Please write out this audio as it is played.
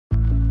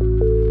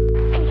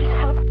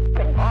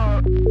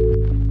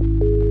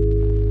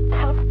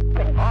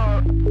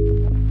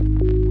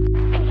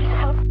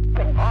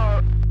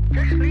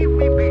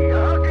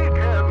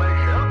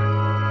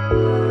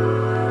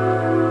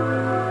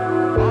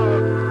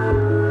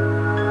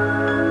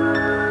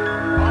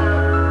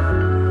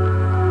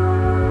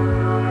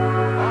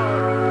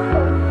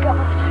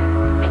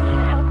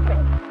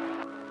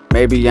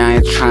maybe I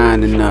ain't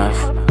trying enough.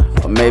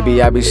 Or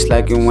maybe I be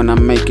slacking when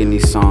I'm making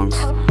these songs.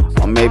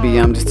 Or maybe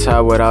I'm just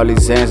tired with all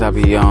these ends I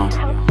be on.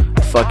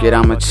 Fuck it,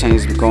 I'ma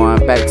change, I'm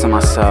going back to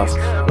myself.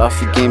 Lord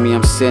forgive me,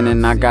 I'm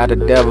sinning, I got a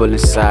devil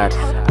inside.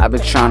 I've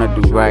been trying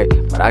to do right,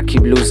 but I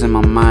keep losing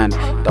my mind.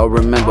 Don't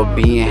remember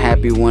being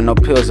happy when no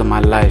pills in my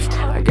life.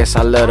 I guess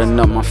I let her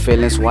know my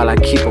feelings while I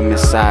keep them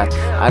inside.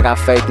 I got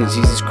faith in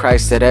Jesus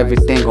Christ that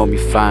everything gon' be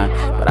fine.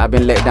 But I've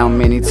been let down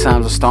many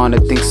times, I'm starting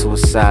to think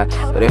suicide.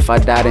 But if I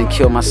died and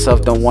killed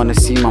myself, don't wanna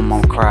see my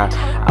mom cry.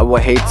 I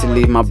would hate to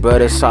leave my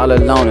brothers all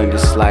alone in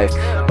this life.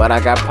 But I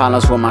got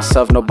problems with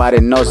myself,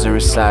 nobody knows they're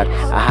inside.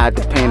 I hide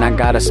the pain, I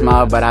gotta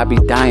smile, but I be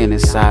dying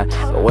inside.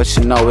 But what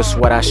you know is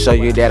what I show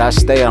you, that I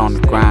stay on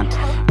the grind.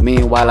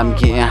 Meanwhile, I'm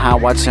getting high,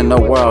 watching the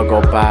world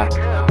go by.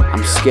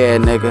 I'm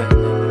scared, nigga.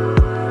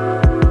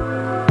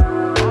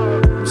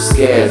 I'm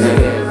scared,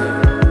 nigga.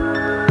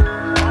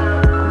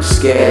 I'm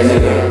scared,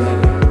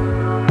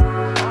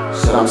 nigga.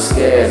 So I'm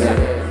scared,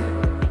 nigga.